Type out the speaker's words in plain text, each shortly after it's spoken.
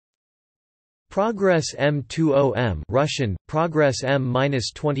Progress M-20M Russian, Progress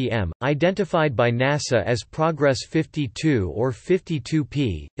M-20M, identified by NASA as Progress 52 or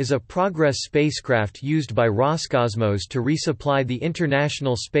 52P, is a Progress spacecraft used by Roscosmos to resupply the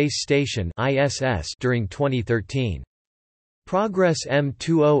International Space Station (ISS) during 2013. Progress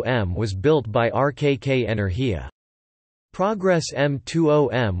M-20M was built by RKK Energia. Progress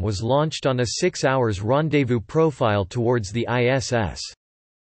M-20M was launched on a 6-hour rendezvous profile towards the ISS.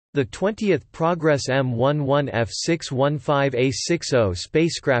 The 20th Progress M11F615A60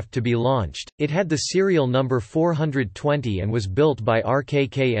 spacecraft to be launched, it had the serial number 420 and was built by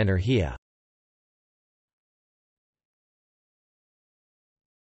RKK Energia.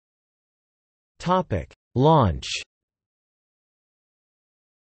 Launch.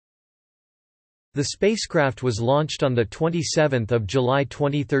 The spacecraft was launched on 27 July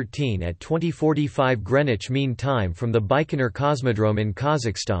 2013 at 20:45 Greenwich Mean Time from the Baikonur Cosmodrome in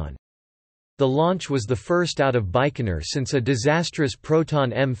Kazakhstan. The launch was the first out of Baikonur since a disastrous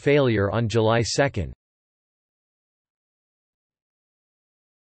Proton-M failure on July 2.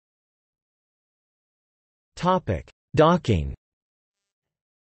 Docking.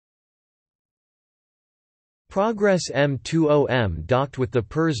 Progress M-20M docked with the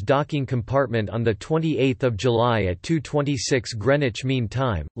PERS docking compartment on 28 July at 2:26 Greenwich Mean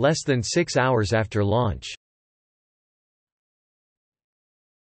Time, less than 6 hours after launch.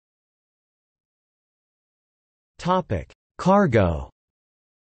 Cargo.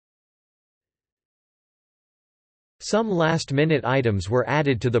 Some last-minute items were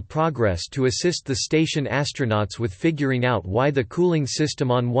added to the Progress to assist the station astronauts with figuring out why the cooling system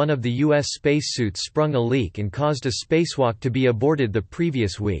on one of the U.S. spacesuits sprung a leak and caused a spacewalk to be aborted the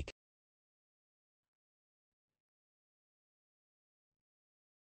previous week.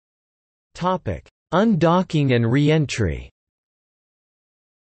 Undocking and reentry.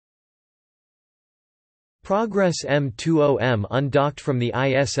 Progress M-20M undocked from the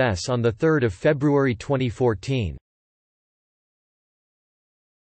ISS on 3 February 2014.